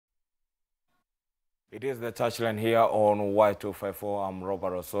It is the touchline here on Y254. I'm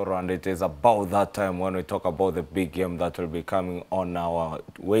Robert Osoro, and it is about that time when we talk about the big game that will be coming on our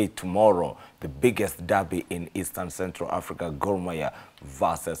way tomorrow. The biggest derby in Eastern Central Africa, Gor Mahia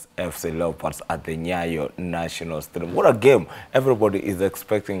versus FC Leopards at the Nyayo National Stadium. What a game everybody is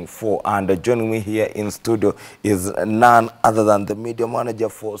expecting for. And joining me here in studio is none other than the media manager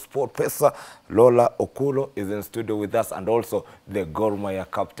for SportPesa, Lola. Okula is in studio with us, and also the Gor Mahia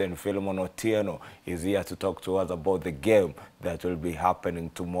captain, Philemon Otieno, is here to talk to us about the game that will be happening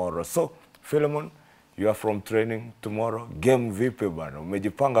tomorrow. So, Philemon, you are from training tomorrow. Game vipi bana?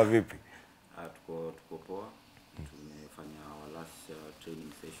 Umejipanga vipi? Tuko poa. Tumefanya our last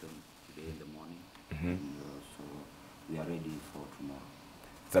training session today in the morning. So we are ready for tomorrow.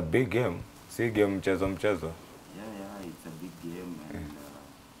 It's a big game. See game mchezo. Yeah, it's a big game, and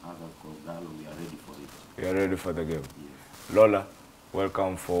as a Kogalo, we are ready for it. You are ready for the game? Yes. Lola,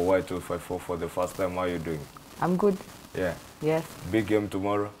 welcome for Y254 for the first time. How are you doing? I'm good. Yeah. Yes. Big game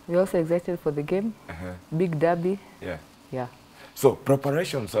tomorrow. We're also excited for the game. Big derby. Yeah. Yeah. So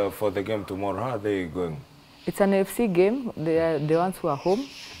preparations for the game tomorrow, how are they going? It's an AFC game. They are the ones who are home.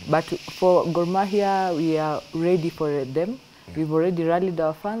 But for Gor Mahia, we are ready for them. We've already rallied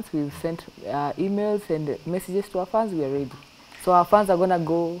our fans. We've sent emails and messages to our fans. We are ready. So our fans are going to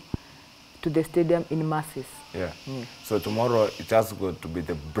go to the stadium in masses. Yeah. So tomorrow it has got to be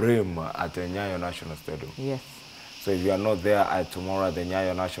the brim at the Nyayo National Stadium. Yes. So if you are not there tomorrow at the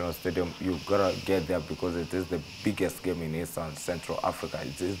Nyayo National Stadium, you've got to get there because it is the biggest game in Eastern Central Africa.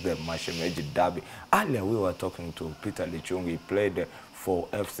 It is the Mashemeji Derby. Earlier we were talking to Peter Lichung. He played for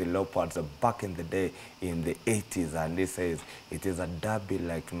FC Leopards back in the day in the 80s, and he says it is a derby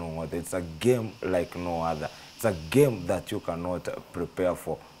like no other. It's a game like no other. It's a game that you cannot prepare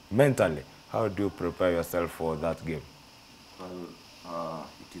for. Mentally, how do you prepare yourself for that game? Well,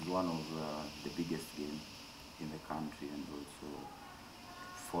 it is one of the biggest games in the country, and also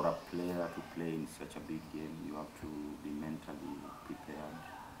for a player to play in such a big game, you have to be mentally prepared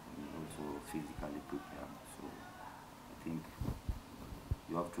and also physically prepared. So I think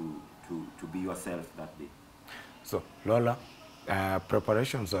you have to be yourself that day. So Lola,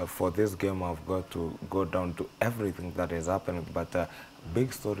 preparations for this game have got to go down to everything that is happening, but a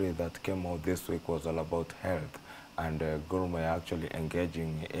big story that came out this week was all about health, and Gor Mahia actually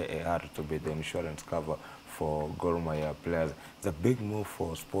engaging AAR to be the insurance cover for Gor Mahia players. It's a big move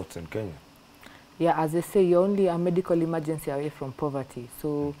for sports in Kenya. Yeah, as they say, you're only a medical emergency away from poverty.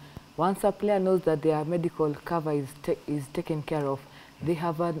 So once a player knows that their medical cover is taken care of, they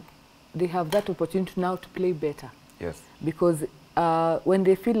have that opportunity now to play better. Yes. Because when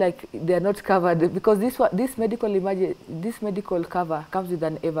they feel like they are not covered, because this medical cover comes with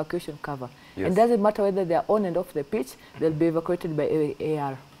an evacuation cover. Yes. And it doesn't matter whether they are on and off the pitch, they'll be evacuated by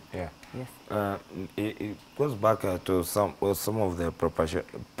AR. Yeah. Yes. It goes back to some of the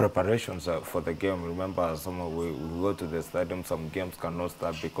preparations for the game. Remember, we go to the stadium, some games cannot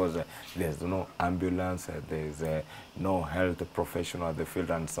start because there's no ambulance, there's no health professional at the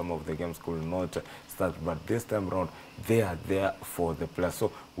field, and some of the games could not start. But this time around, they are there for the players.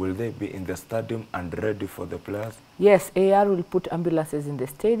 So will they be in the stadium and ready for the players? Yes, AR will put ambulances in the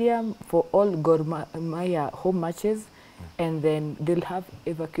stadium for all Gor Mahia home matches. And then they'll have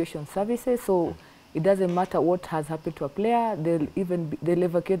evacuation services, so it doesn't matter what has happened to a player, they'll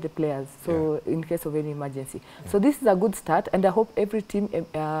evacuate the players, so in case of any emergency. So this is a good start, and I hope every team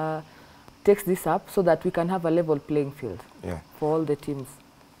takes this up so that we can have a level playing field for all the teams.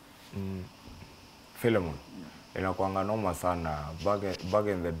 Philemon, inakuanga noma sana. Back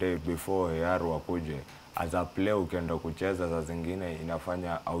in the day before AR wakuje, as a player ukienda kucheza saa zingine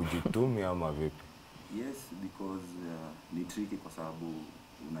inafanya aujitumi ama vipi? Yes, because ni tricky kwa sababu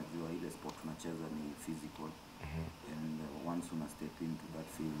unajua ile sport tunacheza ni physical, and once una step into that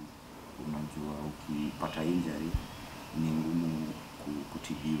field, unajua ukipata injury ni ngumu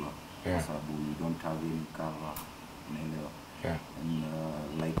kutibiwa kwa sababu you don't have any cover, unaelewa. And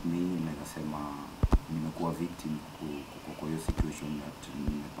like me, naweza nimekuwa victim kwa hiyo situation that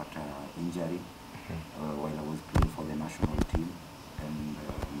nimepata injury while I was playing for the national team, and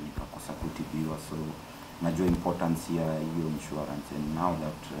nikakosa kutibiwa. So najua importance ya hiyo insurance, and now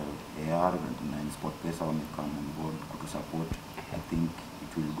that AR and SportPesa will come on board to support, I think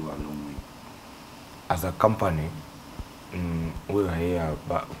it will go a long way. As a company, we were here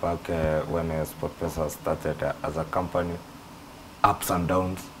back when SportPesa started as a company, ups and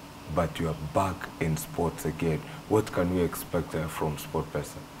downs, but you are back in sports again. What can we expect from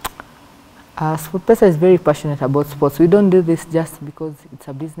SportPesa? SportPesa is very passionate about sports. We don't do this just because it's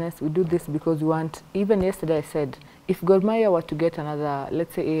a business. We do this because we want, even yesterday I said, if Gor Mahia were to get another,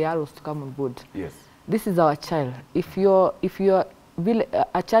 let's say AR was to come on board, yes, this is our child. If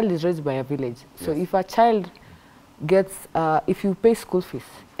a child is raised by a village, so Yes. if a child gets, if you pay school fees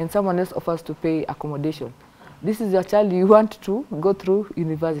and someone else offers to pay accommodation, this is your child, you want to go through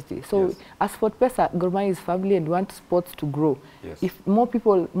university. So Yes. as SportPesa, Gor Mahia is family and want sports to grow. Yes. If more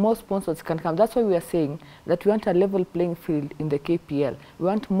people, more sponsors can come, that's why we are saying that we want a level playing field in the KPL. We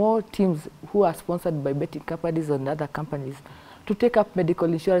want more teams who are sponsored by betting companies and other companies to take up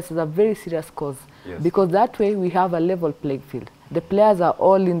medical insurance as a very serious cause. Yes. Because that way we have a level playing field. The players are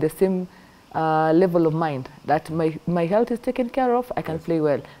all in the same level of mind, that my health is taken care of, I can Yes. play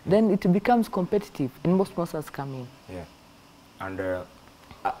well. Then it becomes competitive and most sponsors come in. Yeah. And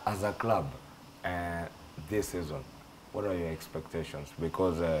as a club, this season, what are your expectations?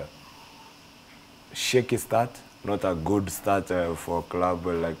 Because shaky start, not a good start for a club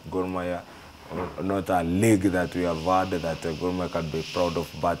like Gor Mahia, not a league that we have had that Gor Mahia can be proud of,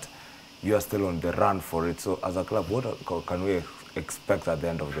 but you are still on the run for it. So as a club, what can we expect at the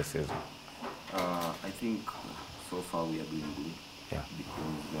end of the season? I think so far we are doing good. Yeah.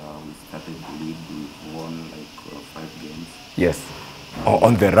 Because we started the league, we won like 5 games. Yes.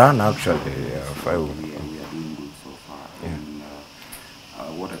 On the run, actually. We are doing good so far. Yeah.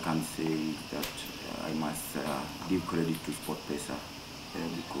 And what I can say is that I must give credit to SportPesa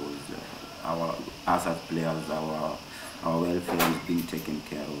because us as players, our welfare is being taken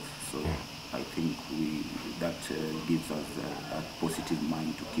care of. So I think that gives us a positive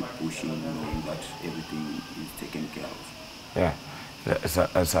mind to keep pushing, knowing that everything is taken care of. Yeah,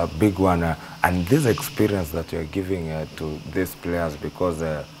 it's a big one. And this experience that you're giving to these players, because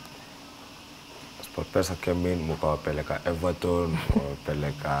SportPesa came in, mukawapeleka Everton,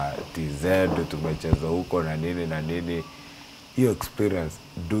 mukawapeleka TZ, tumecheza huko na nini. Your experience,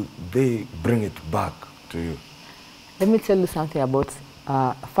 do they bring it back to you? Let me tell you something about,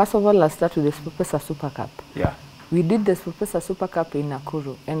 first of all, let's start with the SportPesa Super Cup. Yeah. We did the SportPesa Super Cup in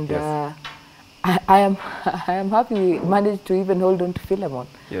Nakuru, and Yes. I am happy we managed to even hold on to Philemon.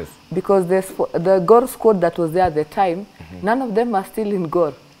 Yes. Because the Gor squad that was there at the time, none of them are still in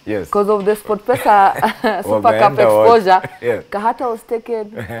Gor. Yes. Because of the SportPesa Super Cup exposure, Yes. Kahata was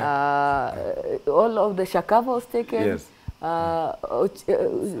taken, all of the Shakava was taken, Yes.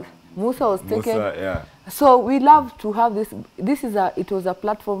 Musa was taken. Musa, yeah. So we love to have this. It was a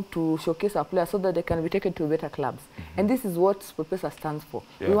platform to showcase our players so that they can be taken to better clubs. And this is what SportPesa stands for.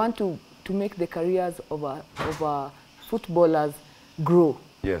 Yeah. We want to make the careers of our footballers grow.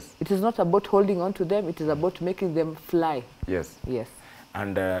 Yes. It is not about holding on to them, it is about making them fly. Yes. Yes.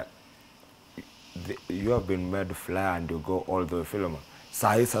 And you have been made fly and you go all the way, Philemon.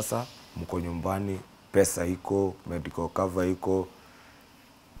 Sahi sasa, mko nyumbani, pesa iko, medical cover iko.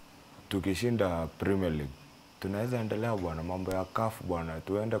 Tukishinda Premier League, tunaweza endelea bwana, mambo ya CAF bwana,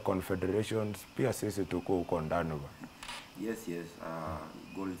 tuende Confederations, pia sisi tuko huko ndani bwana. Yes.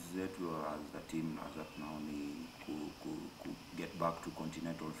 Goals zetu as a team as of now ni ku get back to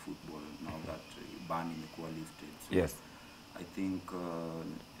continental football now that ban imekuwa lifted. So Yes. I think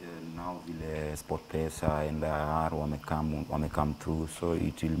now vile SportPesa and R wamecome through, so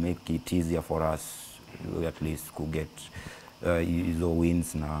it will make it easier for us at least to get hizo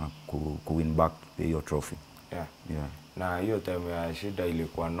wins na win back your trophy. Yeah. Yeah. Na hiyo time ya shida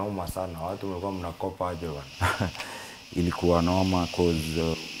ilikuwa noma sana. Watu mlikuwa mnakopa aje bwana? Ilikuwa noma cause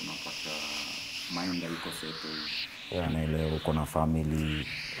unapata mind iko settled. Yeah. Na ile uko na family,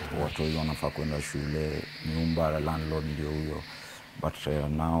 watu wao wanafaa kwenda shule, nyumba, landlord ndio huyo. But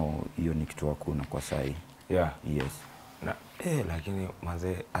now hiyo ni kitu hakuna kwa sai. Yeah. Yes. Na lakini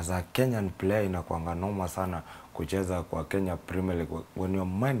mazee, as a Kenyan player inakuanga noma sana kucheza kwa Kenya Premier League when your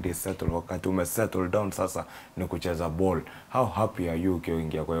mind is settled. Wakati umesettle down sasa ni kucheza ball. How happy are you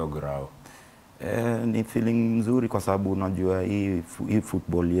ukiingia kwa hiyo ground? Ni feeling nzuri kwa sababu unajua hii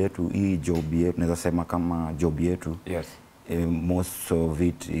football yetu, hii job yetu, naweza sema kama job yetu. Yes. Most of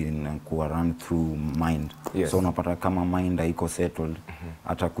it inakuwa run through mind. Yes. So unapata kama mind haiko settled,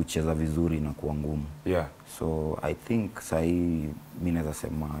 hata kucheza vizuri inakuwa ngumu. Yeah. So I think sahi mimi naweza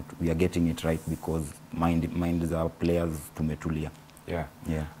sema we are getting it right because mind za players tumetulia. Yeah.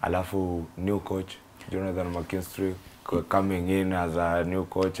 Yeah. Alafu new coach Jonathan McKinstry coming in as a new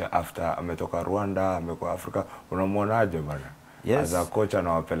coach after ametoka Rwanda, amekuwa Afrika. Unamwonaje bana? Yes. As a coach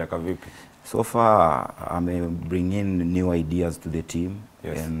anawapeleka vipi? So far, bring in new ideas to the team.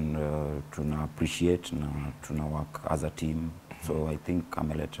 Yes. And tuna appreciate na tuna work as a team. So I think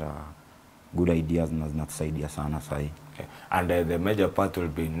ameleta good ideas na zinatusaidia sana sahi. Okay. And the major part will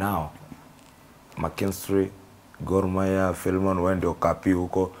be now McKinstry, Gor Mahia, Philemon, when ndio kapi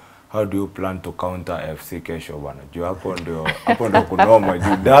huko. how do you plan to counter FC kesho bwana? Juu hapo ndio kunoma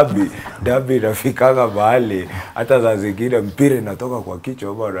juu derby inafikanga mahali hata za zingine mpira inatoka kwa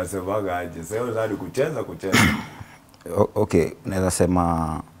kichwa bwana, unasemaga aje? Sasa zadi kucheza. Okay, naweza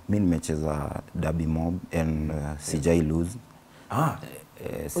sema mimi nimecheza derby mob and sijai lose.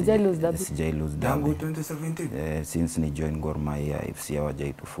 Sijai lose derby. Sijai lose Tangu derby. 2017. Since ni join Gor Mahia FC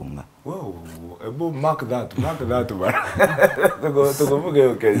hawajai tufunga. Wow, ebo mark that bwana. Tukumbuke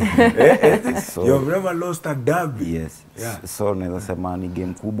okay. So, you've never lost a derby. Yes. Yeah. So naweza sema ni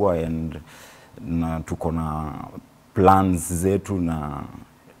game kubwa and na tuko na plans zetu na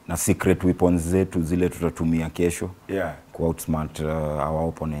secret weapons zetu zile tutatumia kesho. Yeah. Ku outsmart our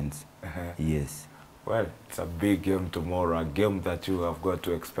opponents. Yes. Well, it's a big game tomorrow, a game that you have got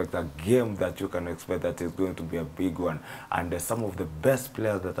to expect, a game that you can expect that is going to be a big one. And some of the best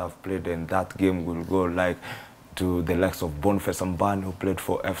players that have played in that game will go like to the likes of Boniface Ambani, who played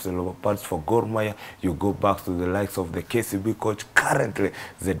for FC Leopards. For Gor Mahia, you go back to the likes of the KCB coach, currently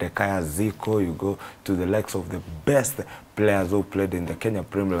Zedekiah Zico. You go to the likes of the best players who played in the Kenya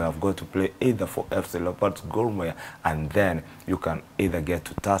Premier League have got to play either for FC Leopards, Gor Mahia, and then you can either get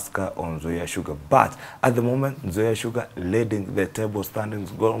to Tusker or Nzoia Sugar. But at the moment, Nzoia Sugar leading the table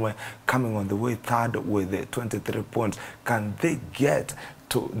standings, Gor Mahia coming on the way third with the 23 points. Can they get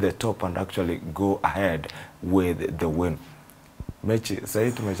to the top and actually go ahead with the win? Mechi,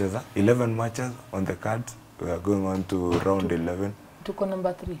 sahi tumecheza 11 matches on the cards. We are going on to round 11. Tuko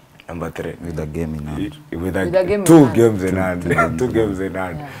number 3. Number 3. With a game in hand. With a game two in hand. games in hand. Two games in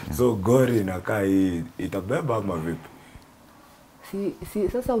hand. Yeah. So Gori inakaa hii itabeba ama vipi?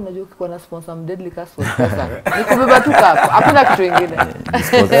 Sasa unajua kwa na sponsor deadly cash for pesa. Nikubeba tu hapo. Hakuna kitu kingine.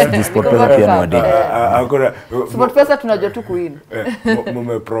 Sport pesa pia ni wadini. Hakuna. Sport pesa tunajua tu kuwin.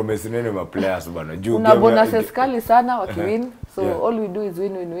 Mume promise nini ma players bana? Juu una bonuses kali sana wakiwin. So yeah. all we do is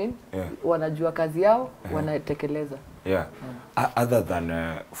win. Yeah. Wanajua kazi yao, wanatekeleza. Yeah. Other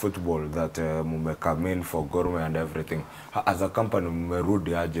than football that mume come in for Gor Mahia and everything, as a company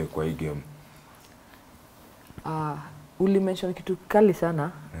mmerudi aje kwa hii game? Uli mention kitu kali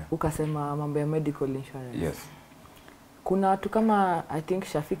sana, ukasema mambo ya medical insurance. Yes. Kuna watu kama I think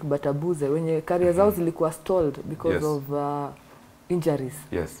Shafik Batabuze wenye career zao zilikuwa stalled because of injuries.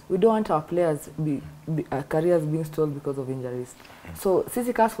 Yes. We don't want our players careers being stalled because of injuries. So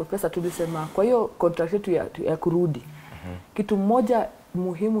sisi Cash for Pesa tulisema kwa hiyo contract yetu ya kurudi. Kitu moja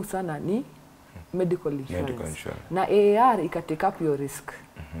muhimu sana ni medical insurance. Na AAR ikatake up your risk.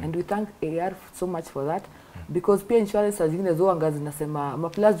 And we thank AAR so much for that. Because pia insurance zingine zoanga zinasema ma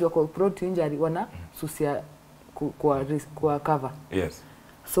players wako prone to injury wana susia kwa cover. Yes.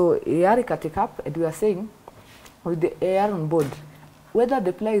 So AAR can take up and we are saying with the AAR on board whether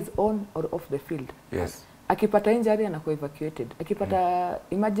the player is on or off the field. Yes. Akipata injury anakuwa evacuated. Akipata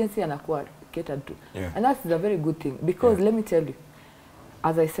emergency anakuwa catered to. Yeah. And that's a very good thing because let me tell you,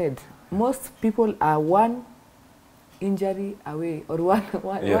 as I said, most people are one injury away or one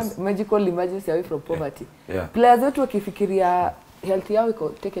medical emergency away from poverty. Yeah. Players wetu wakifikiria health yao iko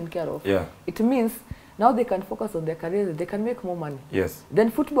taken care of. Yeah. It means now they can focus on their careers, they can make more money. Yes.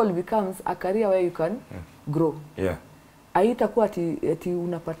 Then football becomes a career where you can grow. Yeah. Haitakuwa ati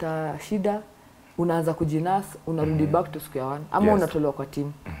unapata shida, unaanza kujinas, unarudi back to square one ama unatolewa kwa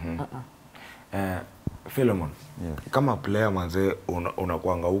team. Philemon, kama player manze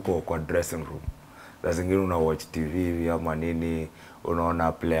unakuanga huko kwa dressing room. Za zingine una watch TV hivi ama nini,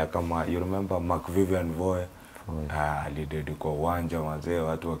 unaona player kama you remember Vivian Voe alidedi kwa uwanja manze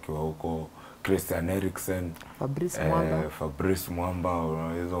watu wakiwa huko, Christian Eriksen, Fabrice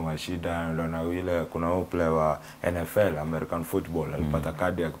Mwamba, hizo mashida ndio na ile kuna huyo player wa NFL American football alipata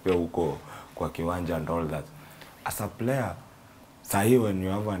kadi akipea huko kwa kiwanja and all that. As a player, sahi when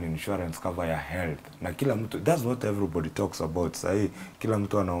you have an insurance cover ya health na kila mtu, that's what everybody talks about. Sahi kila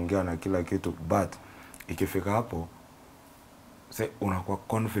mtu anaongea na kila kitu, but ikifika hapo unakuwa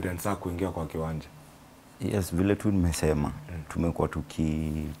confident saa kuingia kwa kiwanja. Yes, vile tu nimesema tumekuwa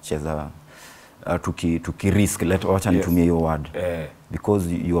tukicheza risk, wacha nitumie hiyo word,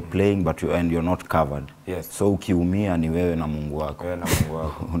 because you are playing but you're not covered. Yes. So ukiumia ni wewe na Mungu wako.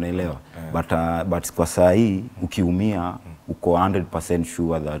 Unaelewa? But kwa saa hii ukiumia uko 100%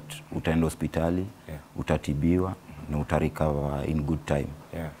 sure that utaenda hospitali, utatibiwa na utarecover in good time.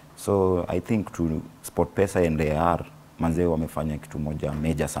 So I think to SportPesa and AR manze wamefanya kitu moja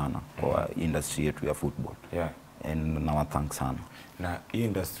major sana kwa industry yetu ya football. And nawa thanks sana. Na hii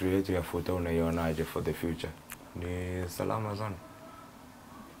industry yetu ya football unaiona aje for the future? Ni salama sana?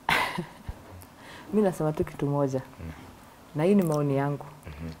 Mimi nasema tu kitu moja. Na hii ni maoni yangu.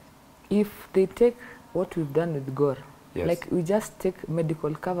 If they take what we've done with Gor Yes. Like we just take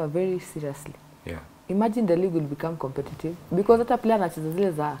medical cover very seriously. Yeah. Imagine the league will become competitive because hata player anacheza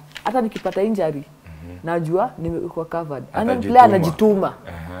zile za hata nikipata injury najua nimekuwa covered. And player anajituma.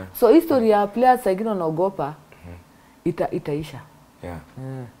 So history ya players wengine wanaogopa itaisha. Yeah.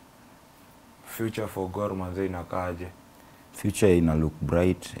 Future for Gor Mahia inakaaje? Future ina look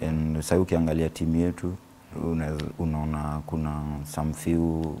bright, and sasa ukiangalia timu yetu unaona kuna some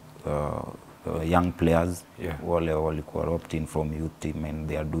few young players wale walikuwa opted in from youth team, and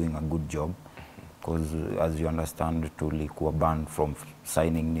they are doing a good job because as you understand tulikuwa banned from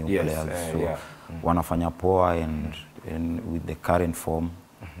signing new players, so wanafanya poa, and with the current form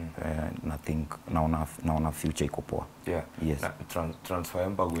I think naona future iko poa. Yeah. Yes. Transfer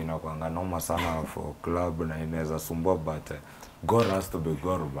embargo inakuanga noma sana for club na inaweza sumbua, but Gor has to be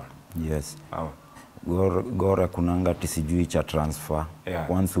Gor ban. Yes. Gor kunanga tisijui cha transfer.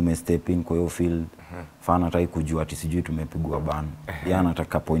 Once ume step in kwa hiyo field, fan hataki kujua tisijui tumepigwa ban. Yeye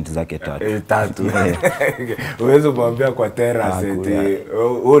anataka point zake 3. Uweze kumwambia kwa terrace eti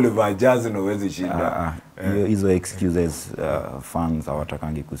Oliver Jazz na uweze shinda. Hizo excuses fans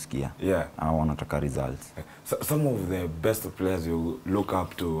hawatakangi kusikia. Hao wanataka results. Some of the best players you look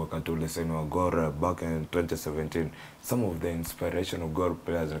up to wakati ulisema wa Gor back in 2017, some of the inspirational Gor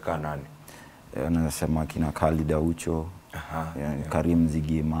players ni nani? Anasema kina Khalid Aucho, Karim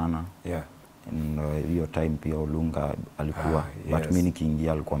Zigimana. Hiyo time pia Olunga alikuwa, but mimi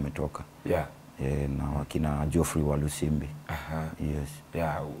nikiingia alikuwa ametoka. Na wakina Geoffrey Walusimbi. Yes.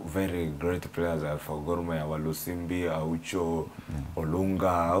 Yeah, very great players for Gor Mahia, Walusimbi, Aucho,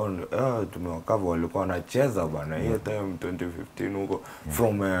 Olunga. Tumewakava walikuwa wanacheza bana hiyo time 2015 huko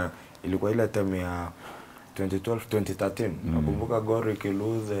from ilikuwa ile time ya 2012 2013. Nakumbuka Gor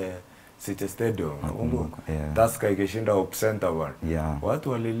ikiluze City Stadium. Nakumbuka. Taska ikishinda Hope Center bana.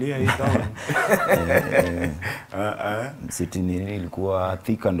 Watu walilia hii town. City ilikuwa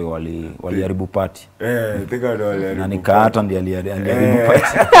Thika ndio waliharibu party. Thika ndio waliharibu. Na Nikaata ndio aliharibu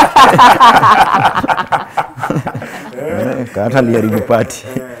party. Kaata aliharibu party.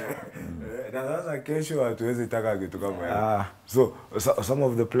 Na sasa kesho hatuwezi taka kitu kama hiyo. So some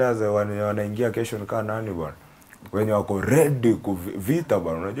of the players wanaingia kesho ni kama nani bwana? Wenye wako ready kuvita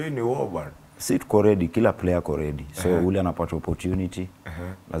bwana, unajua ni war bwana. Si tuko ready, kila player ko ready. So ule anapata opportunity,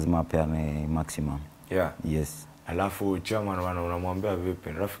 lazima apeane maximum. Yes. Alafu chairman unamwambia vipi?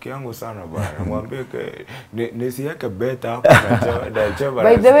 Rafiki yangu sana bwana. Mwambie nisiweke bet hapa na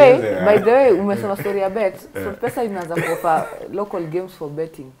chairman. By the way, umesema story ya bet. So pesa imeanza kuofa local games for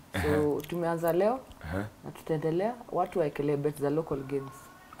betting. So tumeanza leo na tutaendelea watu waekelee bet za local games.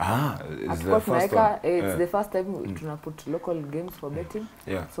 It's the first time. It's the first time tuna put local games for betting.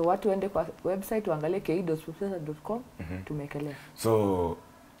 So watu waende kwa website waangalie ke.sportpesa.com tumekelea. So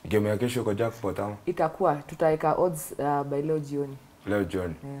game ya kesho kwa jackpot ama? Itakuwa tutaweka odds by leo jioni. Leo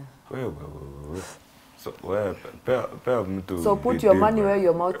jioni. Wewe. So pea mtu. So put your money where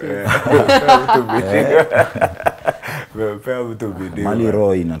your mouth is. Pea mtu bidii. Mali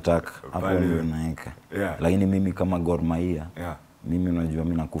roho inataka hapo ndio naeka. Lakini mimi kama Gor Mahia, mimi unajua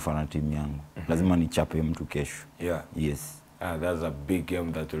mimi nakufa na timu yangu. Lazima nichape mtu kesho. Yes. That's a big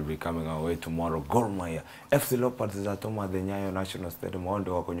game that will be coming our way tomorrow. Gor Mahia, FC Leopards is at home at the Nyayo National Stadium.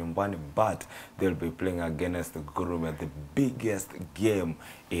 Wao wako nyumbani, but they'll be playing against Gor Mahia, the biggest game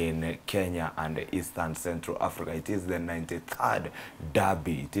in Kenya and Eastern Central Africa. It is the 93rd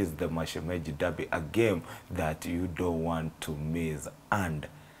derby. It is the Mashemeji Derby, a game that you don't want to miss, and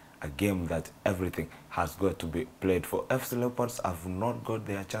a game that everything has got to be played for. FC Leopards have not got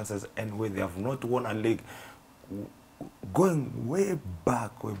their chances anyway. They have not won a league going way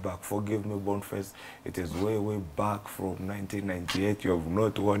back. Forgive me, Boniface. It is way back from 1998. You have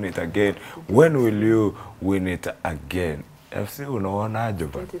not won it again. When will you win it again? FC unaonaje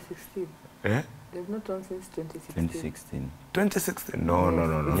bwana? 2016. They've not won since 2016. 2016? No.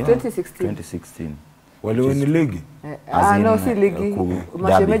 2016. Wali win league? No, si league.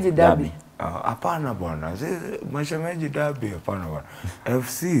 Mashemeji Derby. Hapana bwana. Mashemeji Derby hapana bwana.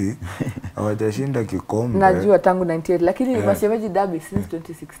 FC hawatashinda kikombe. Najua tangu 98 lakini Mashemeji Derby since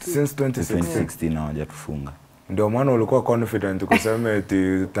 2016. Since 2016 hawajatufunga. Ndio maana ulikuwa confident kusema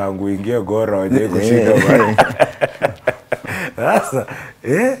eti tangu ingie Gor hawaje kushinda bwana. Sasa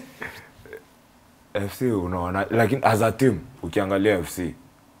FC unaona, lakini as a team ukiangalia FC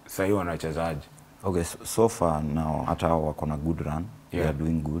sasa hiyo wanachezaje? Okay, so far now hata wako na good run. They are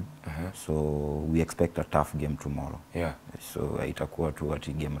doing good. So we expect a tough game tomorrow. So itakuwa tu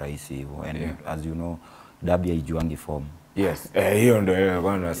ati game rahisi hivyo. And as you know, derby haijuangi form. Hiyo ndio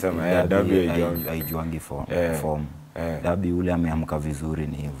kwa nasema derby haijuangi form. Derby ule ameamka vizuri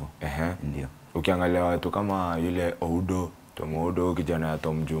ni hivyo. Ndio. Ukiangalia watu kama yule Oudo, Tom Oudo, kijana ya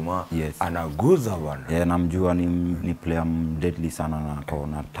Tom Juma, Yes. anaguza bwana. Yeah, namjua ni player deadly sana na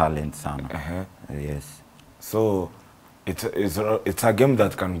na talent sana. Yes. So it's a game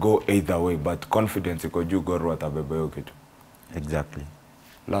that can go either way, but confidence iko juu Gor watabeba hiyo kitu. Exactly.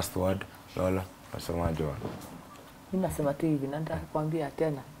 Last word, Lola, nasemaje bwana? Mimi nasema tu hivi, nataka kuambia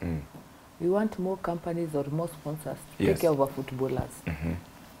tena. We want more companies or more sponsors to take care of our footballers.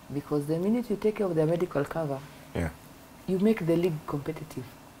 Because the minute you take care of their medical cover, you make the league competitive.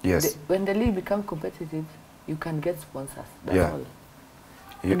 Yes. When the league becomes competitive, you can get sponsors. That's all.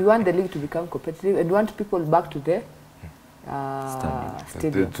 Yeah. And we want the league to become competitive, and we want people back to the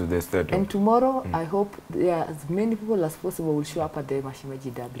stadium. To the stadium. And tomorrow, I hope as many people as possible will show up at the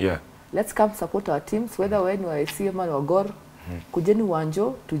Mashemeji Derby. Yeah. Let's come support our teams, whether when we are Philemon or Gor. Kujeni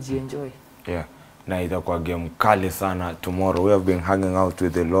uwanjo, tujienjoy. Yeah. Na itakuwa game kali sana tomorrow. We have been hanging out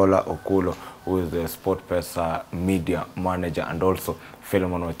with the Lola Okula, who is the SportPesa media manager, and also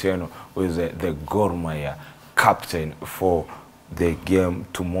Philemon Otieno, who is the Gor Mahia captain for the game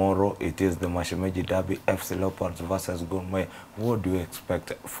tomorrow. It is the Mashemeji Derby, FC Leopards versus Gor Mahia. What do you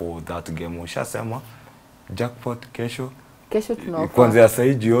expect for that game? Ushasema jackpot kesho? Kesho tunaofa. Kuanzia saa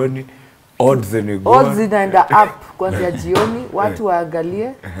hii jioni, odds ni Gor. Odds zinaenda up kuanzia jioni, watu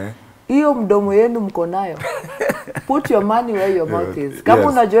waangalie. Hiyo mdomo yenu mko nayo. Put your money where your mouth is. Kama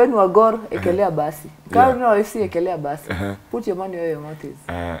unajua ni wa Gor, ekelea basi. Kama ni wa FC, ekelea basi. Put your money where your mouth is.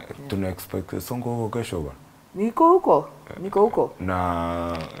 Tuna expect Songo huko kesho bwana. Niko huko.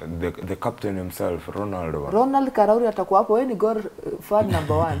 Na the captain himself, Ronaldo. Ronald Karauri atakuwa hapo. Yeye ni Gor fan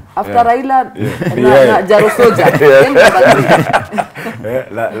number 1. After Raila na Jaro Soja, yeye ni number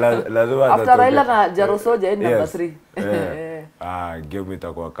 3. After Raila na Jaro Soja, yeye ni number 3. Game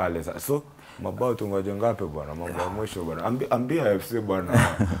itakuwa kale sasa. So mabao tungoje ngapi bwana? Mambo ya mwisho bwana. Ambia FC bwana.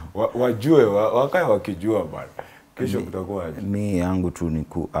 Wajue, wakae wakijua bwana. Kesho kutakuwa aje? Mi yangu tu ni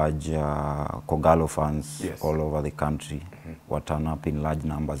kuaja Kogalo fans all over the country. Turn up in large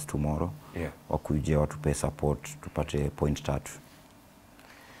numbers tomorrow. Wakuje watupe support, tupate point 3.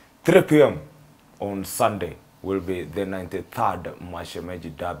 3 p.m. on Sunday will be the 93rd Mashemeji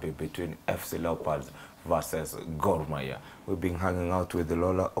Derby between FC Leopards versus Gor Mahia. We've been hanging out with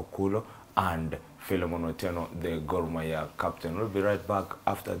Lola Okula and Philemon Otieno, the Gor Mahia captain. We'll be right back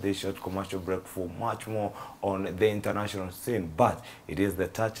after this short commercial break for much more on the international scene. But it is the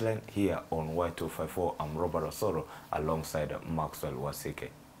touchline here on Y254. I'm Robert Osoro alongside Maxwell Wasike.